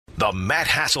The Matt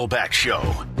Hasselbeck Show.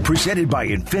 Presented by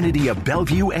Infinity of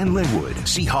Bellevue and Linwood.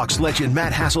 Seahawks legend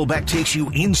Matt Hasselbeck takes you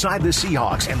inside the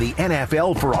Seahawks and the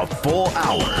NFL for a full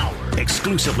hour.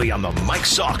 Exclusively on the Mike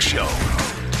Sock Show.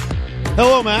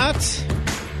 Hello, Matt.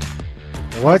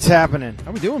 What's happening?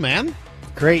 How we doing, man?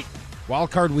 Great. Wild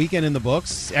card weekend in the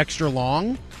books. Extra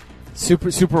long.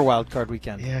 Super wild card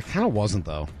weekend. Yeah, it kind of wasn't,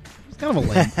 though.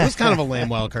 It was kind of a lame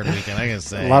wild card weekend, I gotta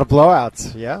say. A lot of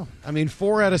blowouts, yeah. I mean,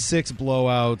 4 out of 6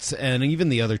 blowouts, and even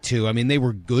the other 2. I mean, they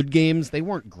were good games. They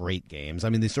weren't great games. I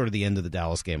mean, the end of the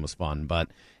Dallas game was fun, but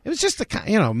it was just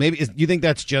maybe you think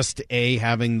that's just A,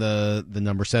 having the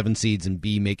number 7 seeds, and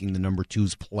B, making the number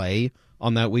 2s play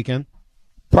on that weekend?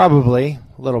 Probably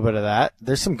a little bit of that.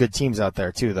 There's some good teams out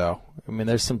there too, though. I mean,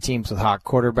 there's some teams with hot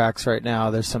quarterbacks right now.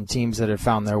 There's some teams that have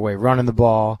found their way running the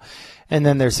ball, and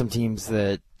then there's some teams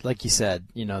that, like you said,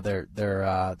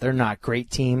 they're not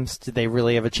great teams. Did they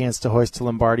really have a chance to hoist to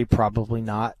Lombardi? Probably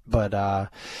not. But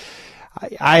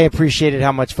I appreciated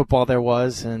how much football there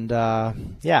was, and I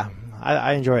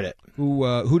enjoyed it.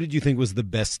 Who did you think was the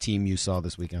best team you saw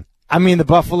this weekend? I mean, the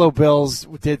Buffalo Bills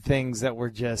did things that were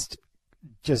just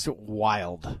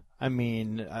wild. I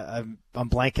mean, I'm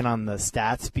blanking on the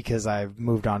stats because I've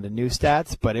moved on to new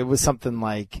stats, but it was something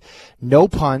like no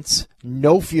punts,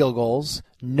 no field goals,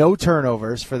 no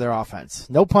turnovers for their offense.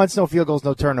 No punts, no field goals,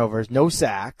 no turnovers, no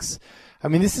sacks. I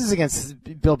mean, this is against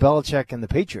Bill Belichick and the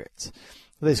Patriots.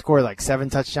 They scored like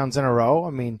 7 touchdowns in a row. I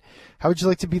mean, how would you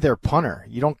like to be their punter?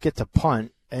 You don't get to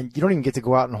punt. And you don't even get to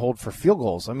go out and hold for field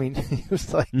goals. I mean, it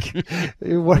was like,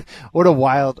 what a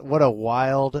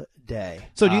wild day.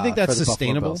 So do you think that's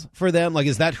sustainable for them? Like,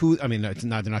 is that who? I mean, it's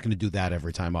not. They're not going to do that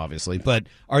every time, obviously. But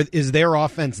is their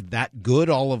offense that good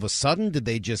all of a sudden? Did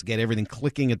they just get everything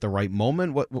clicking at the right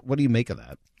moment? What do you make of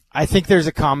that? I think there's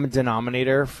a common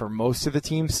denominator for most of the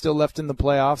teams still left in the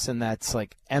playoffs, and that's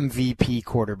like MVP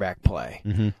quarterback play.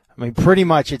 Mm-hmm. I mean, pretty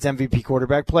much it's MVP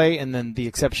quarterback play, and then the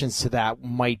exceptions to that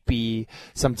might be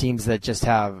some teams that just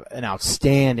have an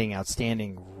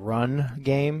outstanding run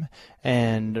game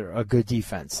and a good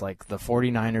defense. Like the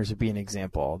 49ers would be an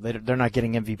example. They're not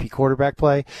getting MVP quarterback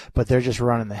play, but they're just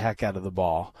running the heck out of the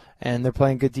ball, and they're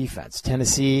playing good defense.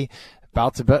 Tennessee,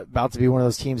 about to be one of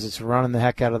those teams that's running the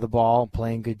heck out of the ball,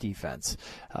 playing good defense.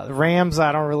 The Rams,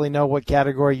 I don't really know what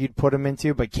category you'd put them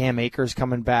into, but Cam Akers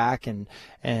coming back and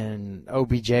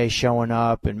OBJ showing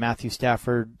up and Matthew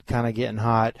Stafford kind of getting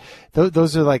hot.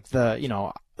 Those are like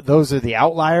those are the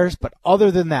outliers. But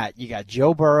other than that, you got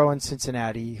Joe Burrow in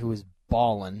Cincinnati, who is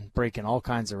balling, breaking all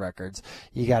kinds of records.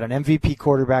 You got an MVP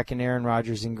quarterback in Aaron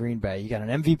Rodgers in Green Bay. You got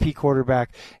an MVP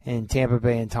quarterback in Tampa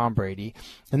Bay and Tom Brady.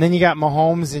 And then you got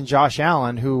Mahomes and Josh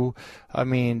Allen, who, I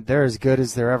mean, they're as good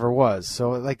as there ever was. So,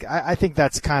 like, I think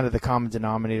that's kind of the common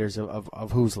denominators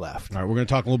of who's left. All right, we're going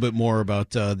to talk a little bit more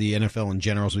about the NFL in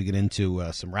general as we get into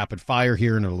some rapid fire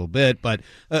here in a little bit. But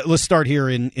let's start here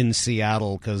in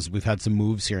Seattle, because we've had some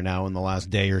moves here now in the last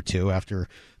day or two after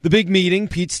the big meeting.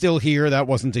 Pete's still here. That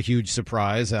wasn't a huge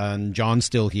surprise. And John's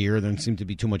still here. There didn't seem to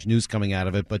be too much news coming out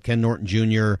of it. But Ken Norton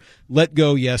Jr. let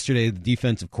go yesterday, the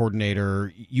defensive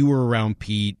coordinator. You were around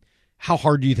Pete. How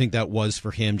hard do you think that was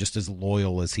for him, just as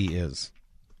loyal as he is?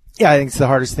 Yeah, I think it's the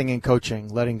hardest thing in coaching,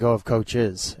 letting go of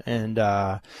coaches. And,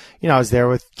 I was there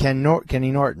with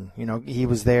Kenny Norton. He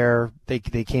was there. They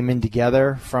came in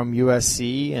together from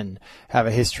USC and have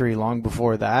a history long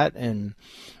before that. And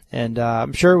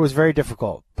I'm sure it was very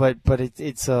difficult, but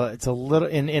it's a little,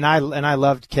 and I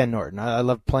loved Ken Norton. I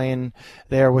loved playing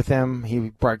there with him. He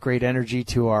brought great energy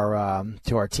to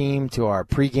our team, to our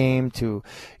pregame,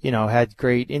 had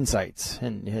great insights,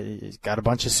 and he's got a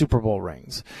bunch of Super Bowl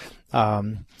rings.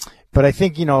 But I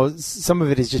think, some of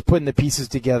it is just putting the pieces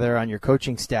together on your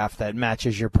coaching staff that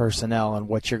matches your personnel and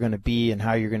what you're going to be and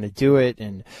how you're going to do it,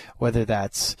 and whether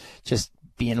that's just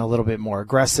being a little bit more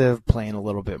aggressive, playing a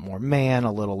little bit more man,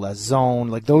 a little less zone.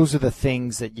 Like, those are the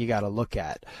things that you got to look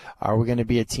at. Are we going to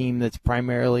be a team that's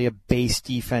primarily a base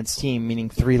defense team,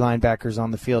 meaning 3 linebackers on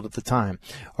the field at the time?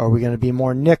 Or are we going to be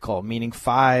more nickel, meaning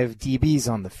 5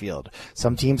 DBs on the field?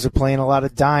 Some teams are playing a lot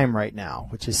of dime right now,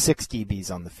 which is 6 DBs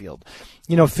on the field.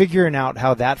 Figuring out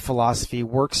how that philosophy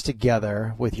works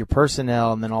together with your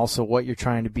personnel, and then also what you're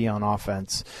trying to be on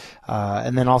offense,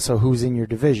 and then also who's in your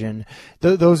division.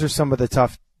 Those are some of the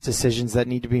tough decisions that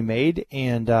need to be made.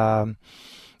 And,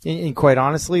 and quite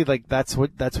honestly, like that's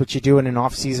what you do in an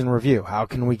off-season review. How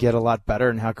can we get a lot better,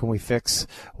 and how can we fix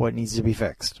what needs to be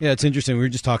fixed? Yeah, it's interesting. We were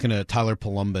just talking to Tyler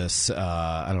Columbus,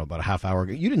 I don't know, about a half hour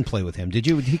ago. You didn't play with him, did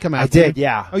you? Did he come out? I did,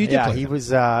 yeah. Oh, you did play he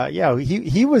with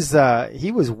him.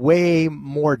 He was way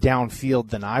more downfield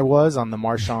than I was on the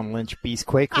Marshawn Lynch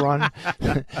Beastquake run.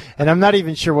 And I'm not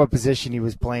even sure what position he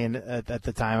was playing at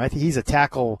the time. I think he's a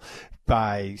tackle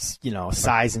by,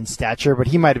 size and stature, but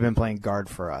he might have been playing guard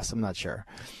for us. I'm not sure.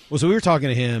 Well, so we were talking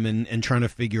to him and trying to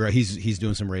figure out, he's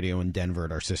doing some radio in Denver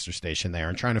at our sister station there,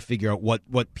 and trying to figure out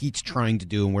what Pete's trying to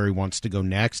do and where he wants to go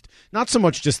next. Not so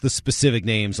much just the specific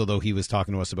names, although he was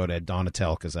talking to us about Ed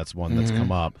Donatel, because that's one that's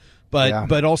come up.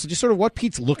 But also just sort of what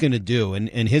Pete's looking to do.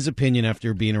 And his opinion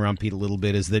after being around Pete a little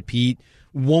bit is that Pete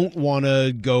won't want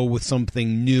to go with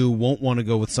something new, won't want to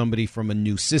go with somebody from a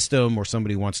new system or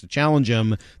somebody who wants to challenge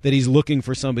him, that he's looking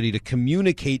for somebody to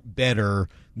communicate better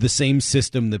the same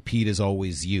system that Pete has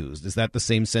always used. Is that the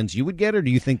same sense you would get, or do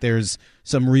you think there's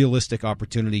some realistic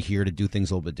opportunity here to do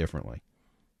things a little bit differently?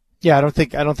 Yeah, I don't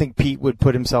think Pete would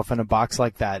put himself in a box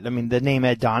like that. I mean, the name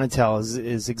Ed Donatel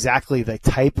is exactly the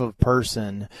type of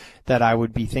person that I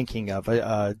would be thinking of.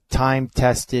 A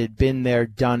time-tested, been there,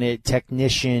 done it,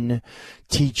 technician,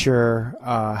 teacher,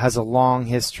 has a long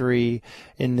history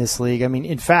in this league. I mean,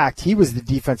 in fact, he was the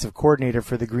defensive coordinator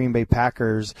for the Green Bay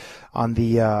Packers on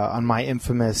my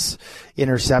infamous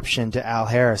interception to Al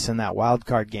Harris in that wild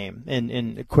card game.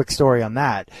 And a quick story on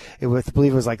that. I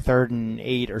believe it was like 3rd and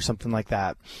 8 or something like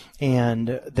that.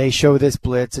 And they show this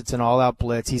blitz. It's an all-out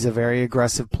blitz. He's a very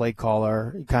aggressive play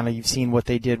caller. You've seen what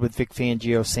they did with Vic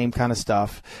Fangio, same kind of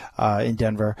stuff in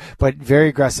Denver, but very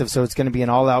aggressive. So it's going to be an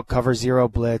all-out cover zero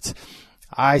blitz.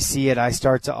 I see it. I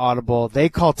start to audible. They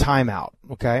call timeout,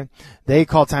 okay? They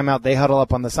call timeout. They huddle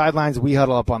up on the sidelines. We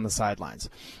huddle up on the sidelines.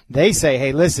 They say,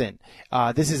 hey, listen,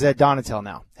 this is Ed Donatel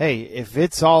now. Hey, if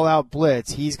it's all-out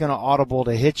blitz, he's going to audible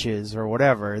to hitches or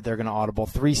whatever. They're going to audible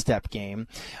three-step game.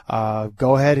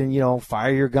 Go ahead and,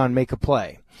 fire your gun, make a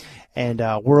play. And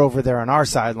we're over there on our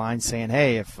sideline saying,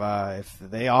 hey, if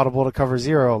they audible to cover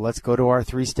zero, let's go to our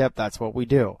three-step. That's what we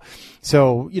do.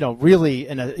 So, really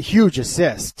a huge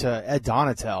assist to Ed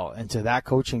Donatel and to that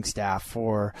coaching staff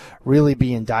for really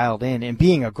being dialed in and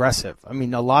being aggressive. I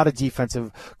mean, a lot of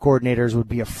defensive coordinators would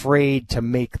be afraid to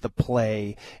make the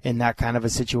play in that kind of a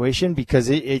situation because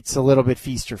it's a little bit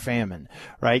feast or famine,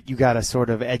 right? You got to sort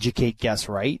of educate, guess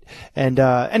right. And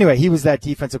anyway, he was that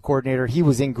defensive coordinator. He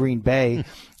was in Green Bay.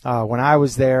 When I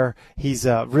was there, he's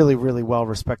a really, really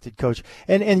well-respected coach.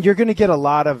 And you're going to get a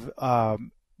lot of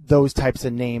those types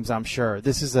of names, I'm sure.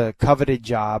 This is a coveted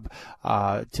job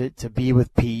to be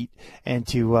with Pete and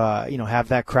to, have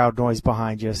that crowd noise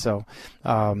behind you. So,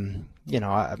 who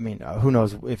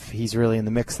knows if he's really in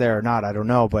the mix there or not. I don't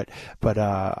know. But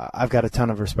I've got a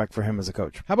ton of respect for him as a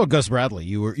coach. How about Gus Bradley?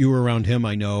 You were around him,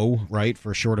 I know, right,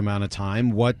 for a short amount of time.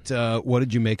 What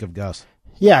did you make of Gus?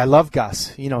 Yeah, I love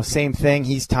Gus. Same thing.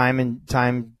 He's time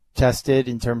tested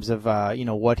in terms of,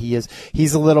 what he is.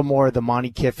 He's a little more the Monty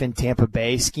Kiffin Tampa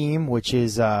Bay scheme, which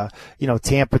is,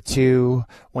 Tampa 2.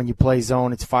 When you play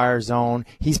zone, it's fire zone.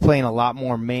 He's playing a lot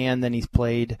more man than he's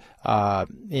played,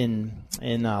 in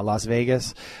Las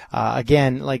Vegas.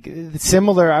 Again,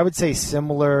 similar, I would say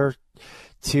similar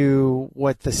to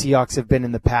what the Seahawks have been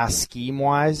in the past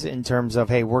scheme-wise in terms of,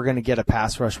 hey, we're going to get a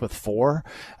pass rush with 4.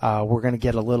 We're going to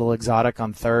get a little exotic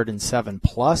on 3rd and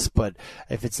 7+, but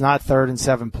if it's not 3rd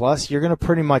and 7+, you're going to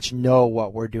pretty much know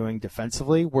what we're doing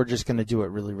defensively. We're just going to do it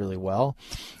really, really well.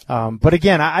 But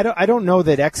again, I don't know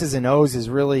that X's and O's is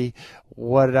really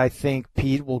what I think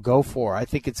Pete will go for. I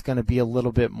think it's going to be a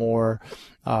little bit more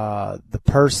the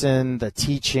person, the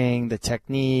teaching, the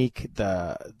technique,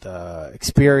 the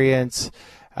experience,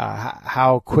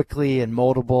 how quickly and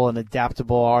moldable and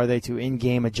adaptable are they to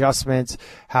in-game adjustments,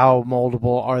 how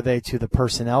moldable are they to the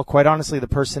personnel. Quite honestly, the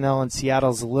personnel in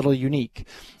Seattle is a little unique.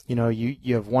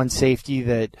 You have one safety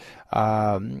that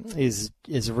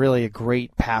is really a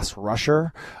great pass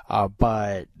rusher,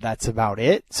 but that's about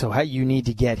it. So you need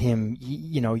to get him,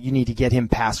 you need to get him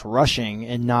pass rushing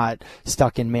and not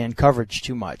stuck in man coverage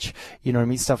too much. You know what I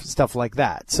mean? Stuff like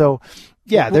that. So.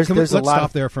 Yeah, there's a lot. Let's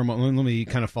stop there for a moment. Let me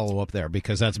kind of follow up there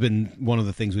because that's been one of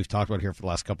the things we've talked about here for the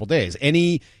last couple of days.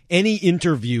 Any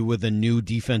interview with a new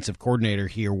defensive coordinator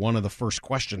here, one of the first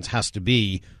questions has to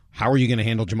be, how are you going to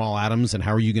handle Jamal Adams and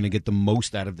how are you going to get the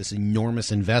most out of this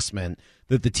enormous investment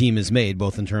that the team has made,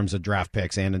 both in terms of draft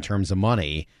picks and in terms of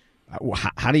money?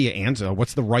 How do you answer?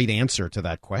 What's the right answer to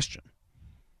that question?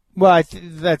 Well,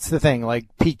 that's the thing. Like,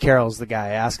 Pete Carroll's the guy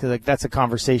I ask. Like, that's a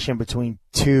conversation between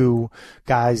two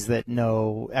guys that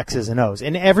know X's and O's.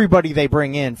 And everybody they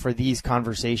bring in for these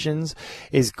conversations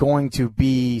is going to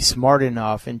be smart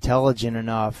enough, intelligent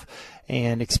enough,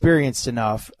 and experienced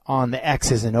enough on the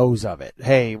X's and O's of it.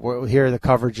 Hey, here are the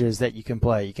coverages that you can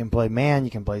play. You can play man,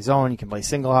 you can play zone, you can play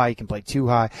single high, you can play two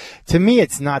high. To me,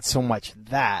 it's not so much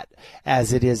that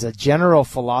as it is a general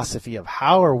philosophy of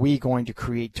how are we going to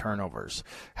create turnovers?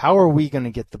 How are we going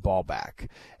to get the ball back?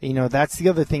 That's the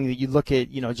other thing that you look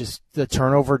at, just the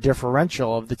turnover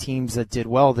differential of the teams that did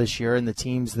well this year and the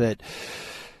teams that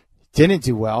didn't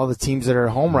do well, the teams that are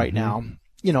at home right now.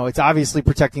 It's obviously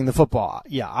protecting the football.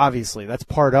 Yeah, obviously. That's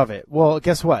part of it. Well,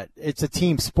 guess what? It's a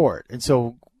team sport. And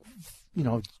so,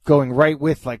 going right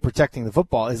with like protecting the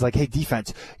football is like, hey,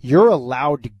 defense, you're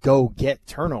allowed to go get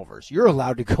turnovers. You're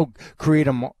allowed to go create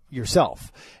them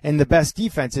yourself. And the best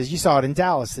defenses, you saw it in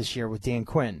Dallas this year with Dan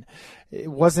Quinn. It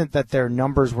wasn't that their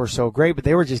numbers were so great, but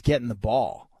they were just getting the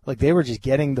ball. Like, they were just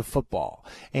getting the football.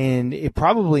 And it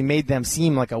probably made them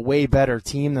seem like a way better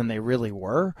team than they really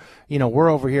were.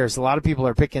 We're over here, so a lot of people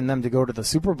are picking them to go to the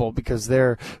Super Bowl because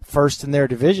they're first in their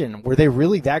division. Were they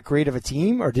really that great of a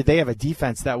team, or did they have a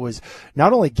defense that was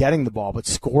not only getting the ball, but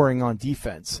scoring on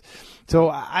defense? So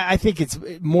I think it's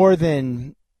more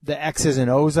than the X's and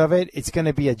O's of it. It's going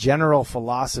to be a general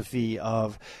philosophy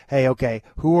of, hey, okay,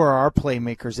 who are our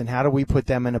playmakers and how do we put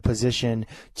them in a position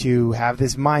to have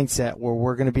this mindset where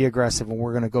we're going to be aggressive and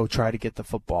we're going to go try to get the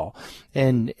football.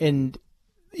 And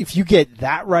if you get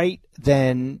that right,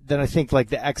 then I think like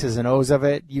the X's and O's of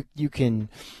it, you can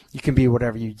be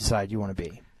whatever you decide you want to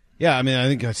be. Yeah, I mean, I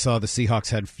think I saw the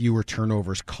Seahawks had fewer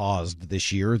turnovers caused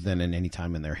this year than in any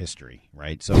time in their history,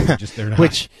 right? So they're not.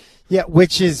 which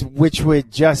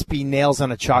would just be nails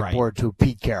on a chalkboard right. to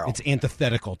Pete Carroll. It's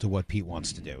antithetical to what Pete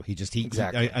wants to do.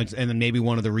 Exactly. And then maybe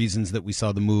one of the reasons that we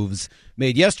saw the moves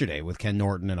made yesterday with Ken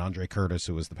Norton and Andre Curtis,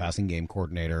 who was the passing game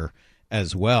coordinator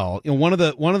as well. One of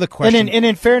the questions, and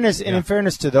in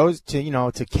fairness to those,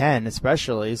 to Ken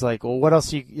especially, he's like, well, what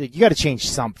else you got to change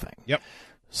something. Yep.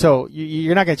 So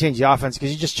you're not going to change the offense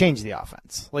because you just changed the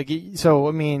offense. What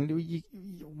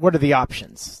are the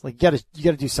options? Like, you got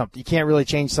to do something. You can't really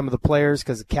change some of the players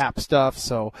because of cap stuff.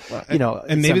 So,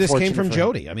 and maybe this came from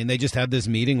Jody. I mean, they just had this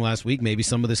meeting last week. Maybe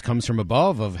some of this comes from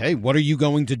above of, hey, what are you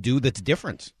going to do that's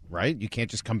different, right? You can't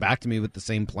just come back to me with the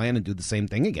same plan and do the same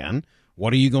thing again.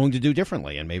 What are you going to do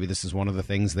differently? And maybe this is one of the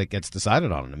things that gets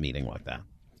decided on in a meeting like that.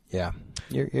 Yeah,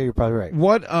 you're probably right.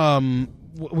 One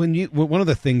of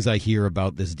the things I hear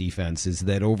about this defense is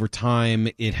that over time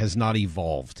it has not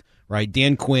evolved, right?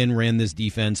 Dan Quinn ran this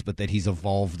defense, but that he's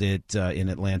evolved it in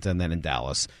Atlanta and then in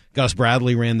Dallas. Gus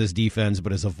Bradley ran this defense,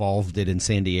 but has evolved it in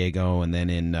San Diego and then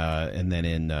in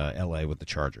L.A. with the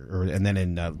Chargers, and then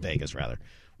in Vegas rather.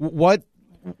 What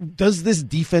does this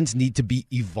defense need to be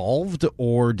evolved,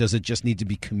 or does it just need to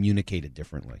be communicated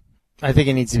differently? I think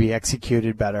it needs to be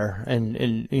executed better.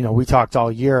 And we talked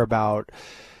all year about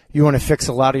you want to fix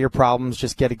a lot of your problems,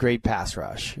 just get a great pass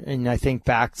rush. And I think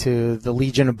back to the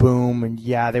Legion of Boom, and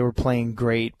yeah, they were playing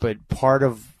great, but part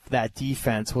of that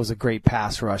defense was a great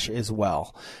pass rush as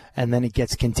well. And then it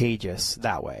gets contagious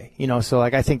that way. So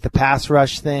like I think the pass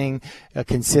rush thing, a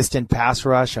consistent pass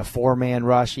rush, a 4-man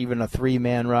rush, even a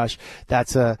 3-man rush,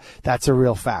 that's a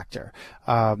real factor.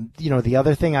 The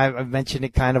other thing, I've mentioned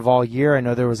it kind of all year. I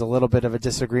know there was a little bit of a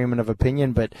disagreement of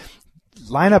opinion, but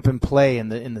line up and play in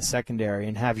the secondary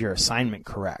and have your assignment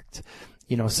correct.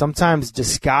 Sometimes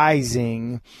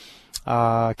disguising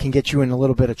can get you in a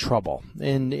little bit of trouble.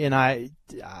 And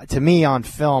to me on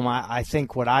film, I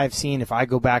think what I've seen, if I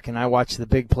go back and I watch the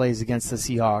big plays against the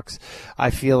Seahawks, I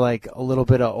feel like a little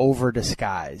bit of over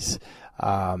disguise.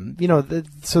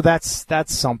 So that's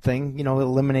something,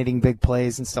 eliminating big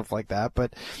plays and stuff like that.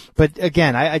 But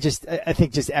again, I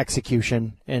think just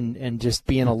execution and just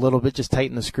being a little bit, just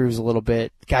tighten the screws a little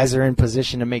bit. Guys are in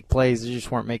position to make plays. They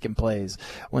just weren't making plays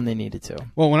when they needed to.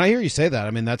 Well, when I hear you say that,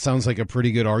 I mean, that sounds like a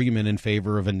pretty good argument in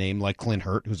favor of a name like Clint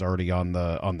Hurt, who's already on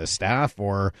the staff,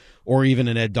 or even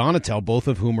an Ed Donatel, both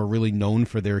of whom are really known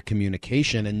for their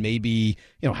communication and maybe,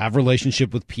 have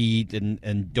relationship with Pete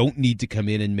and don't need to come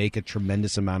in and make a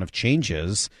tremendous amount of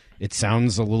changes. It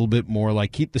sounds a little bit more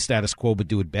like keep the status quo but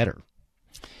do it better.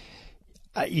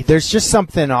 There's just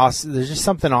something awesome. There's just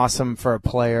something awesome for a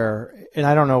player, and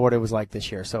I don't know what it was like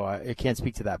this year, so I can't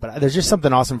speak to that. But there's just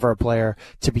something awesome for a player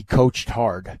to be coached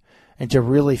hard and to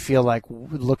really feel like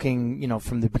looking,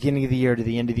 from the beginning of the year to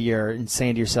the end of the year and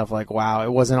saying to yourself, like, wow,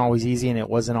 it wasn't always easy and it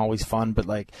wasn't always fun, but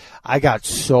like I got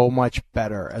so much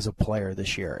better as a player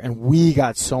this year, and we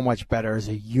got so much better as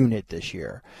a unit this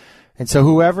year. And so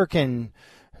whoever can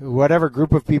whatever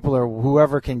group of people or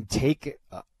whoever can take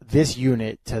this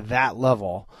unit to that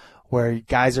level where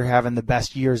guys are having the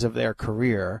best years of their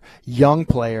career. Young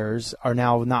players are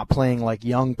now not playing like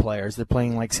young players. They're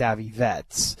playing like savvy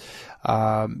vets.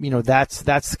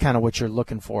 That's kind of what you're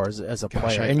looking for as a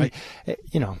player.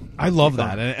 I love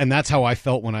that. And that's how I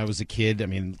felt when I was a kid. I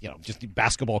mean, just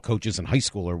basketball coaches in high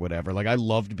school or whatever. Like, I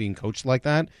loved being coached like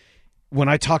that. When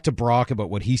I talk to Brock about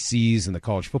what he sees in the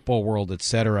college football world, et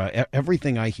cetera,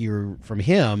 everything I hear from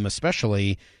him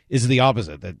especially is the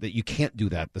opposite, that you can't do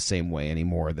that the same way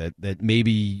anymore, that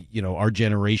maybe, our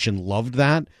generation loved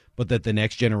that, but that the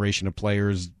next generation of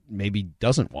players maybe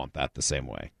doesn't want that the same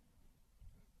way.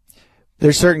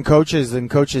 There's certain coaches and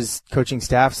coaching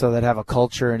staff that have a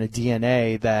culture and a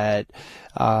DNA that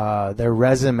their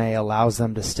resume allows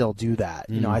them to still do that.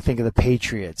 Mm-hmm. I think of the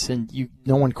Patriots, and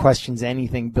no one questions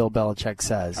anything Bill Belichick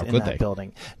says in that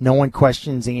building. No one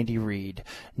questions Andy Reid.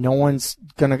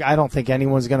 I don't think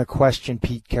anyone's gonna question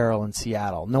Pete Carroll in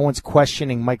Seattle. No one's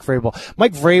questioning Mike Vrabel.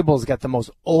 Mike Vrabel's got the most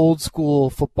old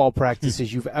school football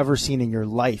practices you've ever seen in your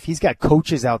life. He's got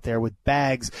coaches out there with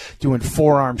bags doing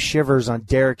forearm shivers on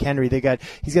Derrick Henry.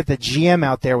 He's got the GM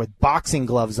out there with boxing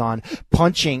gloves on,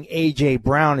 punching A.J.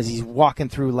 Brown as he's walking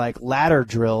through like ladder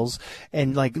drills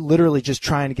and like literally just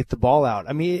trying to get the ball out.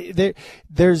 I mean,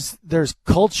 there's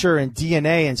culture and DNA,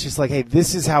 and it's just like, hey,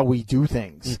 this is how we do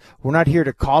things. We're not here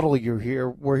to coddle you here.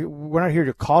 We're not here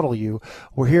to coddle you.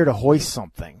 We're here to hoist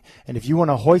something. And if you want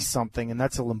to hoist something, and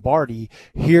that's a Lombardi,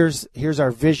 here's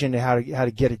our vision to how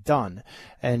to get it done.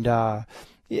 And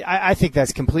I think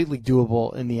that's completely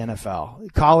doable in the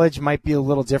NFL. College might be a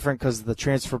little different because of the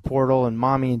transfer portal and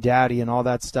mommy and daddy and all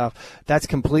that stuff. That's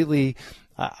completely,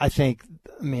 I think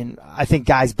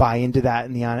guys buy into that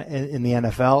in the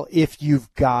NFL if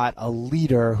you've got a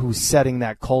leader who's setting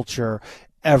that culture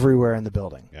everywhere in the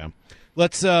building. Yeah.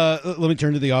 Let me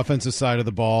turn to the offensive side of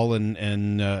the ball,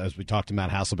 and as we talk to Matt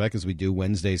Hasselbeck, as we do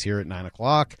Wednesdays here at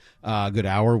 9:00, good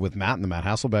hour with Matt and the Matt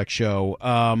Hasselbeck Show.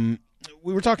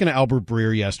 We were talking to Albert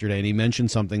Breer yesterday, and he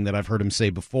mentioned something that I've heard him say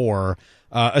before.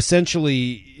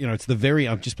 Essentially, it's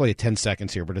I'll just play it 10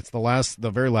 seconds here, but it's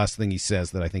the very last thing he says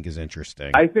that I think is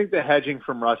interesting. I think the hedging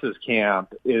from Russ's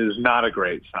camp is not a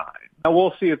great sign. Now,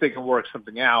 we'll see if they can work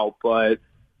something out, but,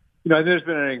 there's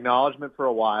been an acknowledgement for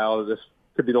a while that this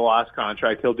could be the last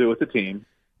contract he'll do with the team.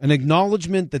 An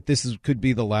acknowledgement that could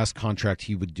be the last contract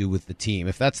he would do with the team.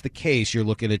 If that's the case, you're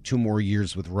looking at 2 more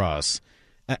years with Russ.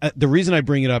 The reason I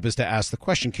bring it up is to ask the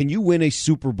question, can you win a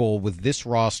Super Bowl with this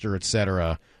roster, et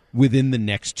cetera, within the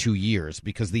next 2 years?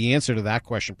 Because the answer to that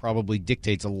question probably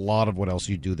dictates a lot of what else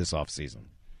you do this offseason.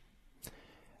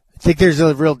 I think there's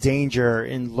a real danger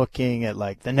in looking at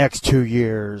like the next 2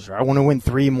 years, or I want to win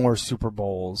 3 more Super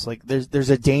Bowls. Like there's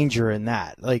a danger in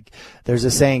that. Like there's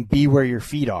a saying, be where your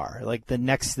feet are. Like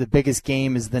the biggest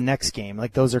game is the next game.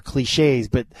 Like those are cliches,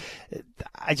 but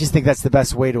I just think that's the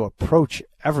best way to approach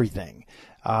everything.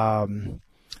 I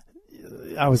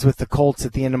was with the Colts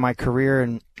at the end of my career,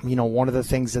 and one of the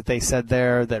things that they said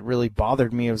there that really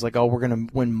bothered me was like, oh, we're going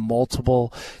to win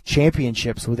multiple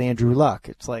championships with Andrew Luck.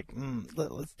 It's like,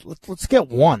 let's get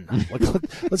one.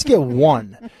 Let's get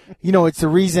one. It's the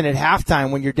reason at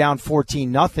halftime when you're down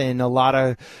 14-0, a lot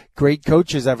of great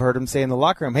coaches, I've heard them say in the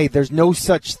locker room, hey, there's no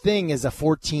such thing as a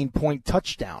 14-point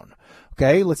touchdown.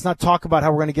 Okay, let's not talk about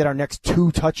how we're going to get our next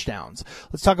 2 touchdowns.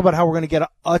 Let's talk about how we're going to get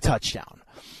a touchdown.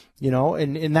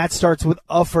 And that starts with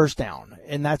a first down,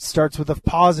 and that starts with a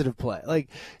positive play.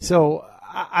 So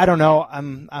I don't know.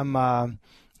 I'm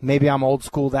maybe I'm old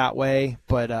school that way,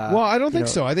 but well, I don't think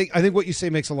so. I think what you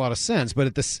say makes a lot of sense.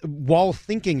 But while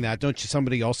thinking that, don't you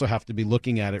somebody also have to be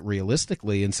looking at it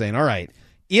realistically and saying, all right,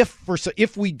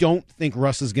 if we don't think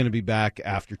Russ is going to be back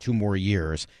after 2 more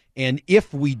years, and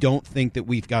if we don't think that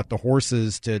we've got the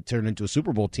horses to turn into a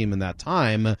Super Bowl team in that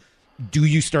time, do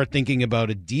you start thinking about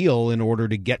a deal in order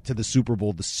to get to the Super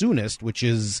Bowl the soonest, which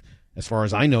is, as far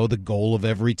as I know, the goal of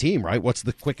every team, right? What's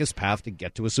the quickest path to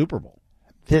get to a Super Bowl?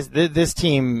 This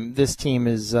team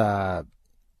is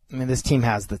this team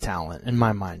has the talent in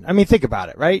my mind. I mean, think about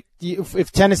it, right?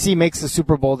 If Tennessee makes the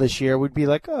Super Bowl this year, we'd be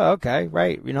like, oh, okay,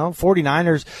 right.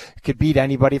 49ers could beat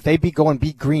anybody. If they go and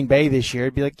beat Green Bay this year,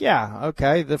 it'd be like, yeah,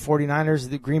 okay, the 49ers,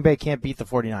 the Green Bay can't beat the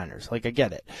 49ers. Like, I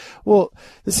get it. Well,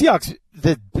 the Seahawks,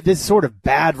 this sort of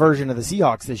bad version of the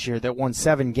Seahawks this year that won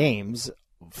 7 games,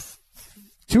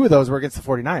 2 of those were against the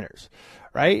 49ers,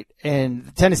 right?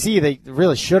 And Tennessee, they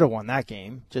really should have won that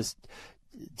game. Just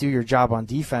do your job on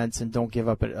defense and don't give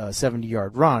up a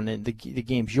 70-yard run, and the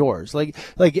game's yours.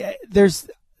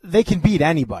 They can beat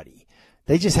anybody.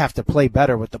 They just have to play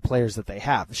better with the players that they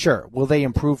have. Sure, will they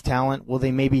improve talent? Will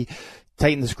they maybe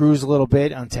tighten the screws a little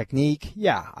bit on technique.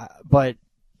 Yeah, but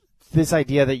this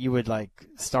idea that you would like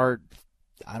start,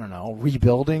 I don't know,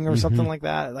 rebuilding or something like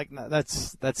that, like that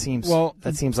seems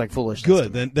like foolishness.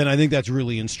 Good. Then I think that's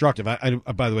really instructive. I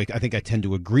by the way, I think I tend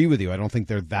to agree with you. I don't think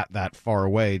they're that far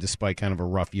away, despite kind of a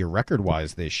rough year record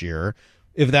wise this year.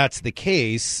 If that's the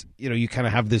case, you kind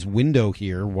of have this window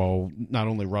here. While not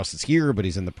only Russ is here, but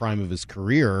he's in the prime of his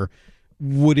career.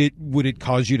 Would it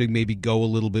cause you to maybe go a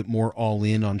little bit more all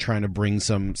in on trying to bring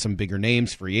some bigger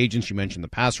names, free agents? You mentioned the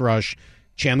pass rush.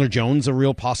 Chandler Jones, a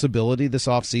real possibility this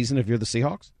offseason if you're the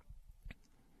Seahawks?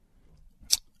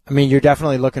 I mean, you're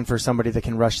definitely looking for somebody that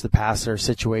can rush the passer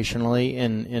situationally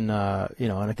in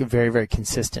a very, very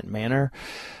consistent manner.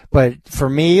 But for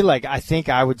me, like, I think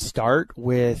I would start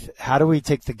with how do we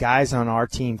take the guys on our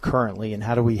team currently and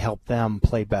how do we help them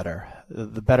play better,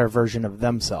 the better version of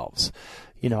themselves.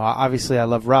 Obviously I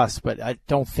love Russ, but I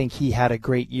don't think he had a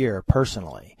great year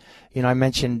personally. I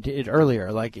mentioned it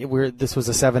earlier, like this was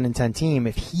a 7-10 team.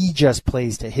 If he just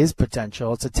plays to his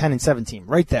potential, it's a 10-7 team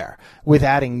right there with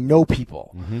adding no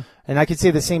people. And I could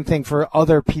say the same thing for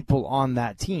other people on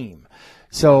that team.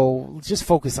 So just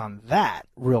focus on that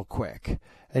real quick.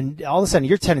 And all of a sudden,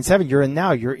 you're 10-7. You're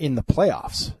in the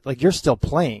playoffs. Like, you're still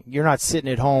playing. You're not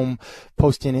sitting at home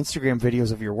posting Instagram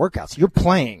videos of your workouts. You're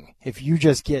playing. If you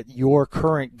just get your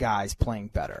current guys playing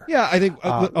better. Yeah, I think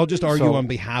I'll just argue on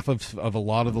behalf of a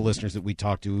lot of the listeners that we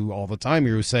talk to all the time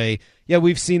here who say, yeah,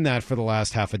 we've seen that for the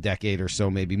last half a decade or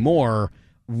so, maybe more.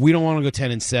 We don't want to go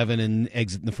 10-7 and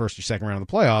exit in the first or second round of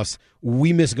the playoffs.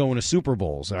 We miss going to Super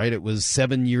Bowls, right? It was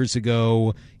 7 years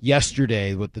ago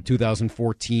yesterday with the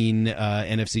 2014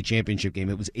 NFC Championship game.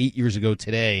 It was 8 years ago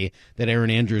today that Aaron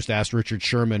Andrews asked Richard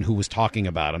Sherman, who was talking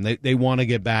about him. They want to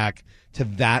get back to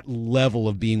that level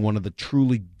of being one of the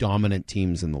truly dominant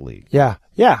teams in the league. Yeah.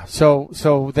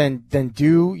 So then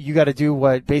you got to do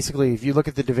what basically, if you look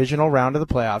at the divisional round of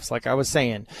the playoffs, like I was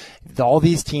saying, all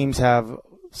these teams have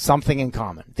something in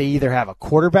common. They either have a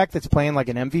quarterback that's playing like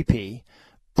an MVP,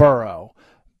 Burrow,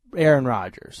 Aaron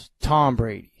Rodgers, Tom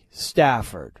Brady,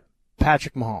 Stafford,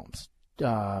 Patrick Mahomes,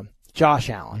 Josh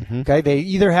Allen. Okay, they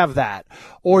either have that,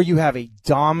 or you have a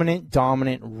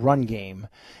dominant run game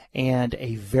and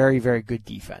a very, very good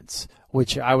defense,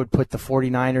 which I would put the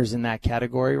 49ers in that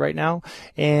category right now.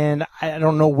 And I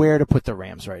don't know where to put the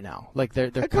Rams right now. Like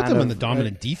they're I put them in the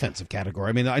dominant defensive category.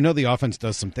 I mean, I know the offense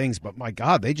does some things, but my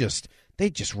God, they just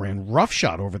ran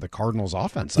roughshod over the Cardinals'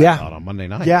 offense. I thought on Monday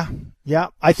night. Yeah.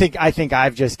 I think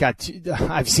I've just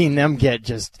I've seen them get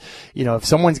just, if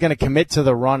someone's going to commit to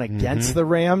the run against the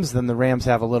Rams, then the Rams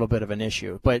have a little bit of an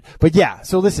issue. But yeah.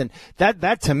 So listen,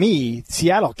 that to me,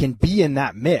 Seattle can be in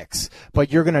that mix,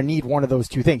 but you're going to need one of those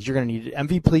two things. You're going to need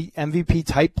MVP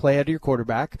type play out of your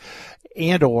quarterback,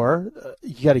 or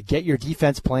you got to get your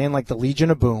defense playing like the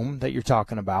Legion of Boom that you're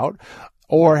talking about,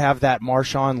 or have that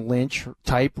Marshawn Lynch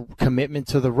type commitment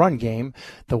to the run game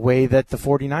the way that the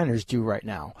 49ers do right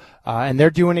now. And they're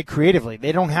doing it creatively.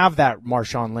 They don't have that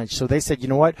Marshawn Lynch. So they said, you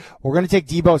know what? We're going to take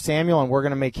Deebo Samuel and we're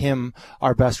going to make him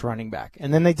our best running back.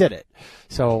 And then they did it.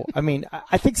 So, I mean,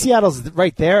 I think Seattle's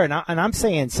right there. And I'm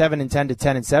saying 7-10 to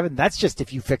 10-7. That's just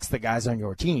if you fix the guys on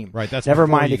your team. Right. That's never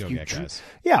mind if you you, guys.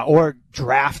 Yeah. Or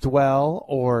draft well,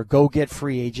 or go get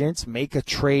free agents, make a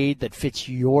trade that fits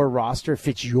your roster,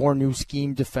 fits your new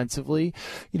scheme defensively,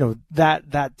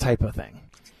 that type of thing.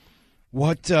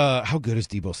 How good is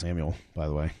Deebo Samuel, by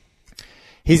the way?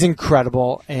 He's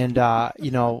incredible, and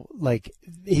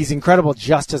he's incredible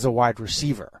just as a wide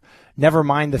receiver. Never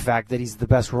mind the fact that he's the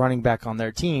best running back on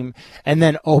their team. And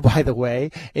then, oh, by the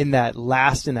way, in that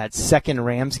second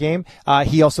Rams game,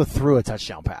 he also threw a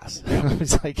touchdown pass.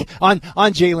 It's like on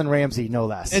Jalen Ramsey, no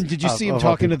less. And did you see him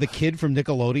talking to the kid from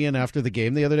Nickelodeon after the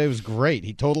game the other day? It was great.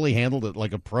 He totally handled it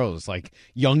like a pro. It's like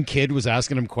young kid was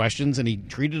asking him questions, and he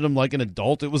treated him like an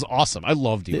adult. It was awesome. I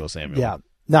love Deebo Samuel. Yeah.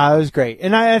 No, it was great.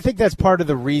 And I think that's part of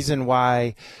the reason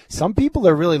why some people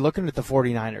are really looking at the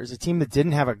 49ers, a team that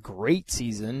didn't have a great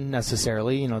season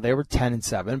necessarily. They were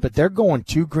 10-7, but they're going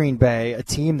to Green Bay, a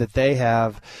team that they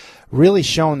have really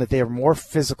shown that they are more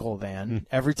physical than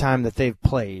every time that they've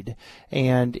played.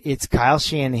 And it's Kyle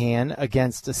Shanahan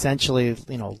against essentially,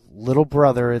 little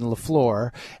brother in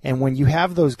LaFleur. And when you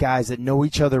have those guys that know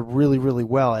each other really, really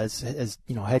well as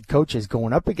head coaches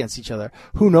going up against each other,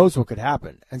 who knows what could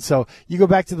happen. And so you go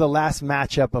back to the last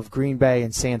matchup of Green Bay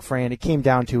and San Fran, it came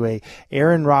down to a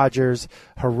Aaron Rodgers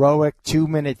heroic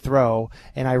 2-minute throw.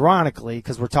 And ironically,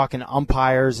 because we're talking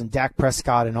umpires and Dak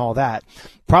Prescott and all that,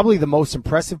 probably the most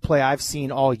impressive play play I've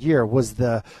seen all year was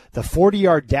the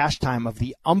 40-yard dash time of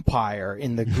the umpire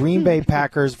in the Green Bay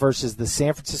Packers versus the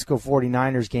San Francisco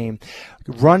 49ers game.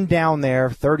 Run down there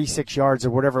 36 yards or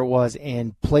whatever it was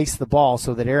and place the ball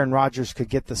so that Aaron Rodgers could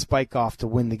get the spike off to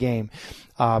win the game.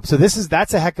 So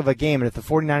that's a heck of a game, and if the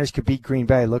 49ers could beat Green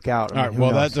Bay, look out. All right,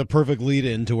 well, that's a perfect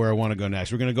lead-in to where I want to go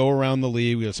next. We're going to go around the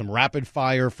league. We have some rapid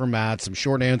fire for Matt, some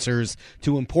short answers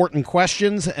to important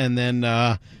questions, and then,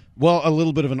 a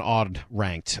little bit of an odd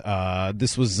ranked.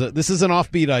 This is an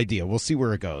offbeat idea. We'll see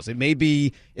where it goes. It may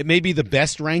be the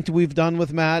best ranked we've done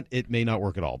with Matt. It may not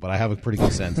work at all, but I have a pretty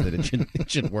good sense that it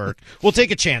should work. We'll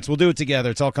take a chance. We'll do it together.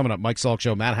 It's all coming up. Mike Salk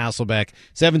Show, Matt Hasselbeck,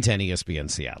 710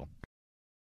 ESPN Seattle.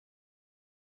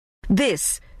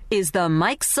 This is the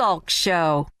Mike Salk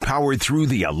Show. Powered through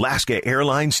the Alaska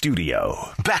Airlines studio.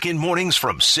 Back in mornings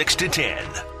from 6 to 10.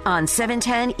 On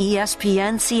 710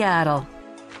 ESPN Seattle.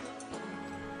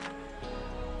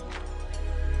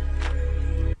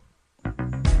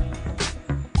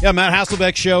 Yeah, Matt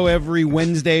Hasselbeck Show every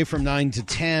Wednesday from 9 to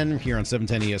 10 here on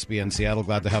 710 ESPN Seattle.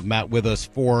 Glad to have Matt with us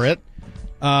for it.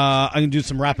 I'm going to do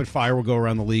some rapid fire. We'll go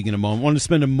around the league in a moment. I wanted to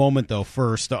spend a moment, though,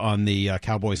 first on the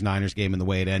Cowboys-Niners game and the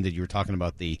way it ended. You were talking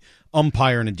about the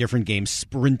umpire in a different game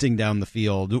sprinting down the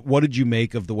field. What did you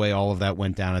make of the way all of that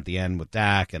went down at the end with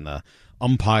Dak and the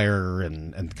umpire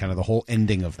and kind of the whole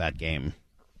ending of that game?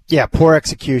 Yeah, poor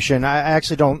execution. I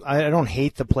actually don't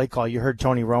hate the play call. You heard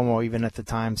Tony Romo even at the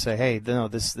time say, "Hey, no,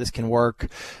 this can work.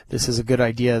 This is a good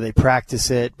idea." They practice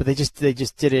it, but they just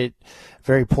did it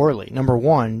very poorly. Number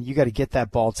one, you got to get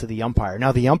that ball to the umpire.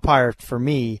 Now, the umpire for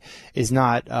me is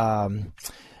not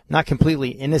completely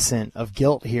innocent of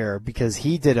guilt here because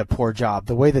he did a poor job.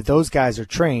 The way that those guys are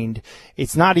trained,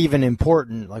 it's not even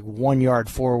important like 1 yard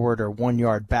forward or 1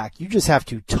 yard back. You just have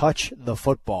to touch the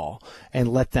football and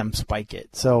let them spike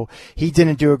it. So he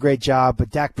didn't do a great job, but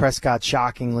Dak Prescott,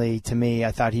 shockingly to me,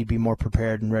 I thought he'd be more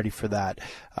prepared and ready for that.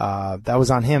 That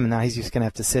was on him, and now he's just going to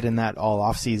have to sit in that all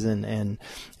off season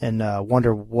and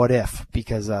wonder what if,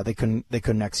 because they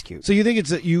couldn't execute. So you think it's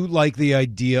that you like the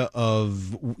idea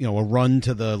of, a run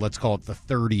to the, let's call it the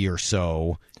 30 or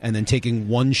so, and then taking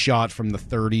one shot from the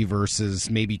 30 versus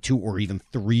maybe 2 or even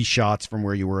 3 shots from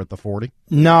where you were at the 40?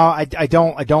 No, I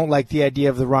don't like the idea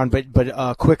of the run, but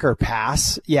a quicker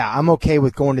pass. Yeah, I'm okay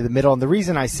with going to the middle. And the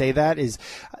reason I say that is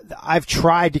I've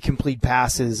tried to complete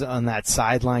passes on that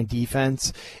sideline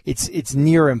defense. It's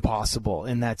near impossible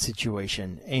in that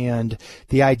situation. And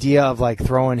the idea of like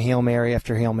throwing Hail Mary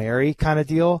after Hail Mary kind of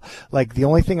deal, like the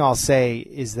only thing I'll say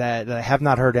is that I have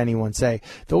not heard anyone say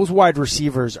those wide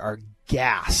receivers are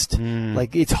gassed.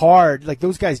 Like it's hard. Like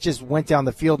those guys just went down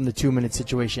the field in the 2-minute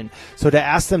situation. So to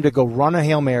ask them to go run a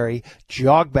Hail Mary,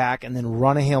 jog back, and then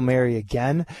run a Hail Mary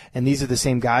again, and these are the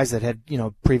same guys that had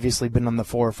previously been on the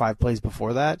 4 or 5 plays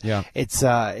before that. Yeah, it's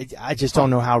I just don't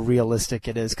know how realistic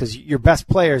it is because your best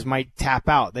players might tap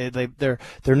out. They're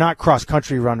not cross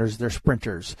country runners. They're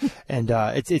sprinters, and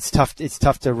it's tough. It's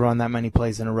tough to run that many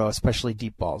plays in a row, especially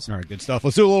deep balls. All right, good stuff.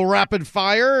 Let's do a little rapid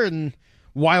fire and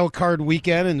wild card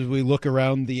weekend, and as we look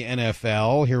around the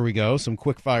NFL, here we go. Some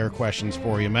quick fire questions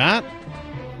for you, Matt.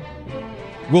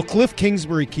 Will Cliff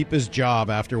Kingsbury keep his job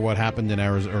after what happened in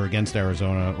Arizona or against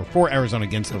Arizona or for Arizona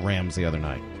against the Rams the other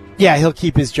night? Yeah, he'll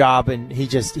keep his job, and he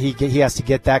has to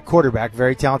get that quarterback,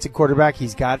 very talented quarterback.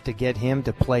 He's got to get him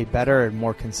to play better and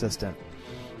more consistent.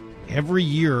 Every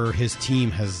year, his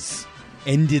team has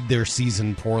ended their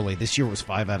season poorly. This year was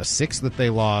 5 out of 6 that they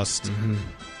lost. Mm-hmm.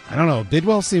 I don't know.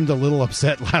 Bidwell seemed a little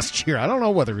upset last year. I don't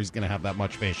know whether he's going to have that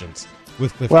much patience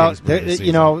with Cliff Kingsbury this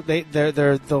season.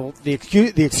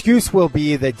 The excuse will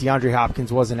be that DeAndre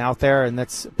Hopkins wasn't out there, and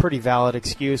that's a pretty valid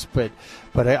excuse. But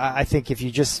I think if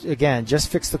you just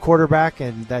fix the quarterback,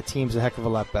 and that team's a heck of a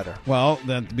lot better. Well,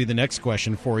 that'd be the next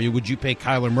question for you. Would you pay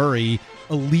Kyler Murray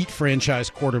elite franchise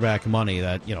quarterback money,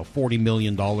 that $40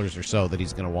 million or so that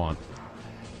he's going to want?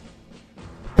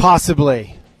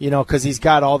 Possibly. Because he's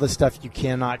got all the stuff you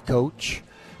cannot coach,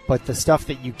 but the stuff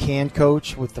that you can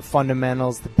coach with the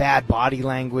fundamentals, the bad body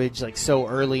language, like so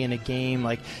early in a game,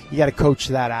 like you got to coach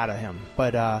that out of him.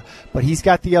 But he's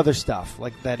got the other stuff,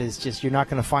 like that is just you're not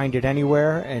going to find it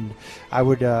anywhere. And I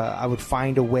would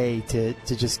find a way to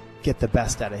just get the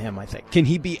best out of him. I think. Can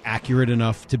he be accurate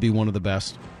enough to be one of the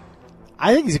best?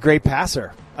 I think he's a great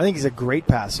passer.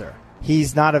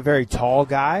 He's not a very tall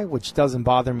guy, which doesn't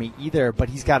bother me either, but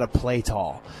he's got to play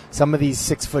tall. Some of these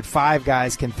 6'5"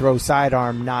 guys can throw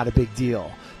sidearm, not a big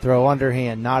deal. Throw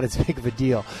underhand, not as big of a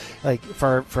deal. Like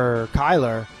for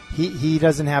Kyler, he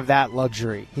doesn't have that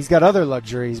luxury. He's got other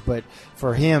luxuries, but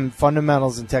for him,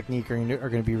 fundamentals and technique are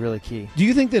going to be really key. Do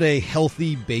you think that a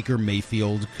healthy Baker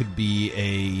Mayfield could be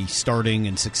a starting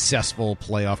and successful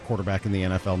playoff quarterback in the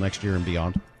NFL next year and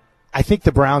beyond? I think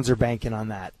the Browns are banking on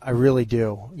that. I really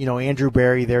do. Andrew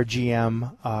Berry, their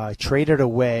GM, traded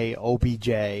away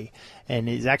OBJ and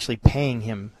is actually paying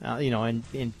him,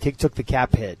 and took the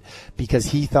cap hit because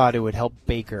he thought it would help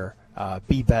Baker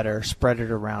be better, spread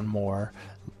it around more,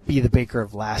 be the Baker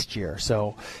of last year.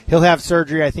 So he'll have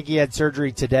surgery. I think he had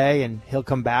surgery today, and he'll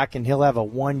come back, and he'll have a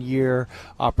 1-year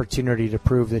opportunity to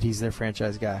prove that he's their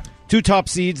franchise guy. 2 top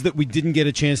seeds that we didn't get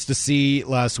a chance to see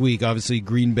last week, obviously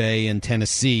Green Bay and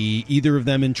Tennessee. Either of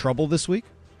them in trouble this week?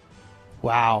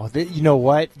 Wow. You know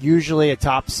what? Usually a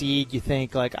top seed, you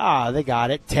think like, they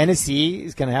got it. Tennessee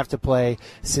is going to have to play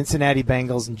Cincinnati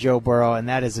Bengals and Joe Burrow, and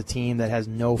that is a team that has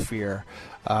no fear.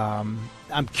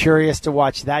 I'm curious to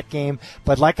watch that game.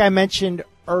 But like I mentioned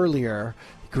earlier,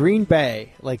 Green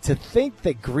Bay, to think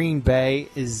that Green Bay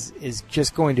is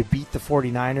just going to beat the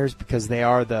 49ers because they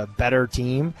are the better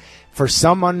team, for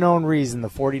some unknown reason, the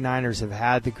 49ers have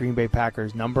had the Green Bay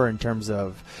Packers number in terms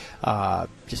of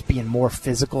just being more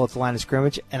physical at the line of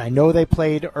scrimmage. And I know they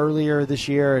played earlier this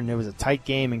year, and it was a tight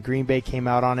game, and Green Bay came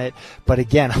out on it. But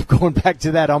again, I'm going back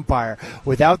to that umpire.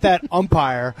 Without that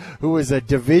umpire, who was a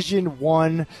Division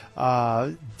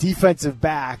I defensive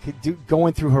back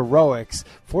going through heroics,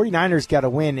 49ers got a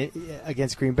win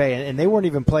against Green Bay, and they weren't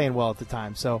even playing well at the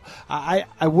time. So I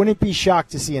wouldn't be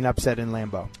shocked to see an upset in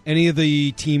Lambeau. Any of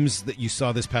the teams that you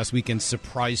saw this past weekend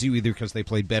surprise you, either because they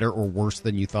played better or worse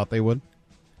than you thought they would?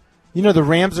 The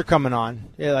Rams are coming on.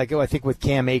 I think with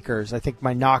Cam Akers. I think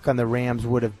my knock on the Rams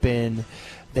would have been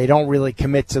they don't really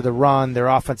commit to the run. Their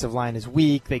offensive line is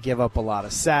weak. They give up a lot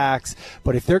of sacks.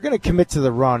 But if they're going to commit to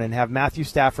the run and have Matthew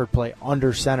Stafford play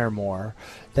under center more,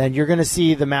 then you're going to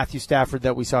see the Matthew Stafford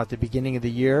that we saw at the beginning of the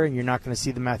year, and you're not going to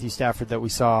see the Matthew Stafford that we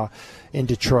saw in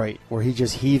Detroit, where he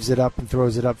just heaves it up and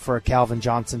throws it up for a Calvin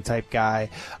Johnson-type guy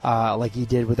like he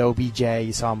did with OBJ.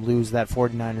 You saw him lose that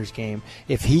 49ers game.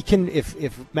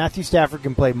 If Matthew Stafford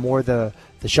can play more the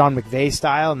Sean McVay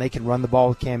style and they can run the ball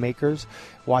with Cam Akers,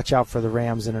 watch out for the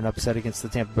Rams in an upset against the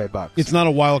Tampa Bay Bucs. It's not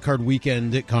a wild card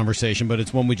weekend conversation, but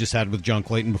it's one we just had with John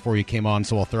Clayton before you came on,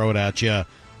 so I'll throw it at you.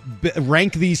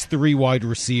 Rank these 3 wide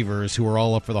receivers who are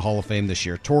all up for the Hall of Fame this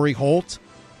year. Torrey Holt,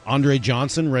 Andre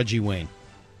Johnson, Reggie Wayne.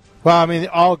 Well,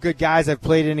 all good guys. I've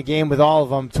played in a game with all of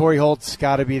them. Torrey Holt's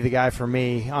got to be the guy for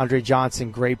me. Andre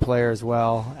Johnson, great player as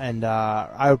well. And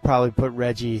I would probably put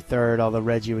Reggie third, although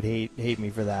Reggie would hate me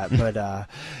for that. But,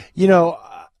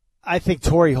 I think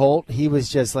Torrey Holt, he was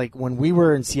just when we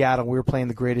were in Seattle, we were playing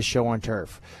the greatest show on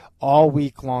turf. All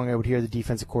week long, I would hear the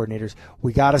defensive coordinators,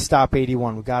 we got to stop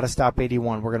 81. We got to stop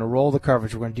 81. We're going to roll the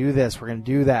coverage. We're going to do this. We're going to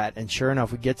do that. And sure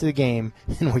enough, we get to the game,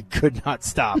 and we could not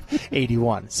stop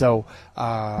 81. So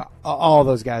all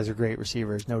those guys are great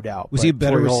receivers, no doubt. Was he a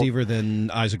better receiver than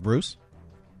Isaac Bruce?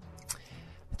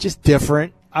 Just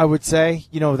different, I would say.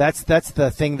 That's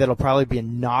the thing that'll probably be a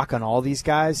knock on all these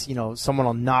guys. Someone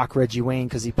will knock Reggie Wayne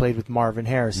because he played with Marvin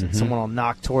Harrison. Mm-hmm. Someone will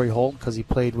knock Torrey Holt because he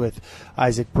played with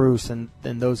Isaac Bruce and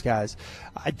those guys.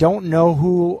 I don't know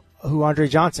who Andre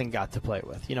Johnson got to play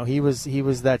with. He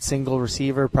was that single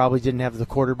receiver, probably didn't have the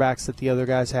quarterbacks that the other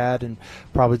guys had, and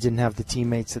probably didn't have the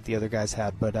teammates that the other guys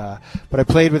had. But I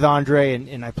played with Andre,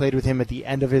 and I played with him at the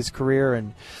end of his career,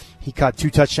 and he caught 2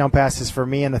 touchdown passes for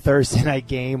me in a Thursday night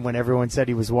game when everyone said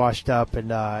he was washed up,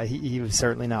 and he was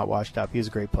certainly not washed up. He was a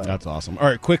great player. That's awesome. All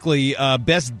right, quickly,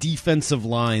 best defensive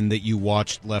line that you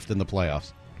watched left in the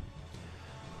playoffs?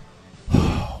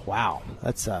 Wow,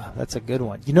 that's a good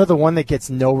one. The one that gets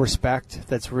no respect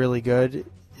that's really good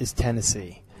is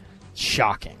Tennessee.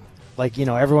 Shocking.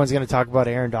 Everyone's going to talk about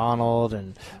Aaron Donald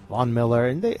and Von Miller,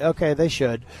 and they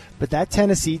should. But that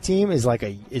Tennessee team is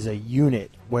a unit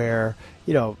where,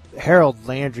 Harold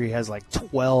Landry has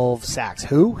 12 sacks.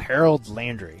 Who? Harold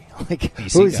Landry.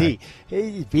 Who is he?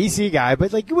 He's a BC guy,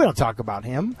 but we don't talk about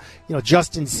him.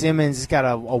 Justin Simmons has got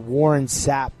a Warren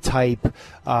Sapp type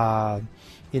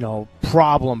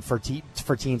problem for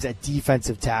teams at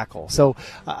defensive tackle. So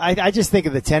I just think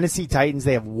of the Tennessee Titans.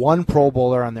 They have 1 Pro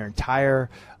Bowler on their entire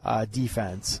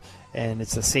defense, and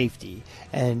it's a safety.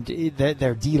 And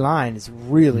their D-line is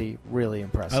really, really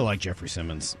impressive. I like Jeffrey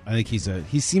Simmons. I think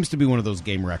he seems to be one of those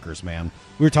game wreckers, man.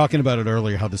 We were talking about it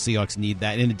earlier, how the Seahawks need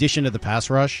that. In addition to the pass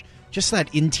rush, just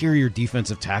that interior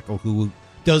defensive tackle who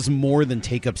does more than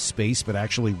take up space, but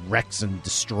actually wrecks and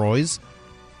destroys.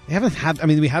 We had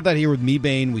that here with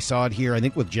Mebane. We saw it here, I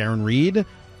think, with Jaron Reed,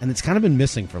 and it's kind of been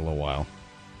missing for a little while.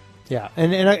 Yeah,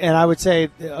 and I would say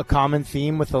a common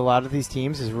theme with a lot of these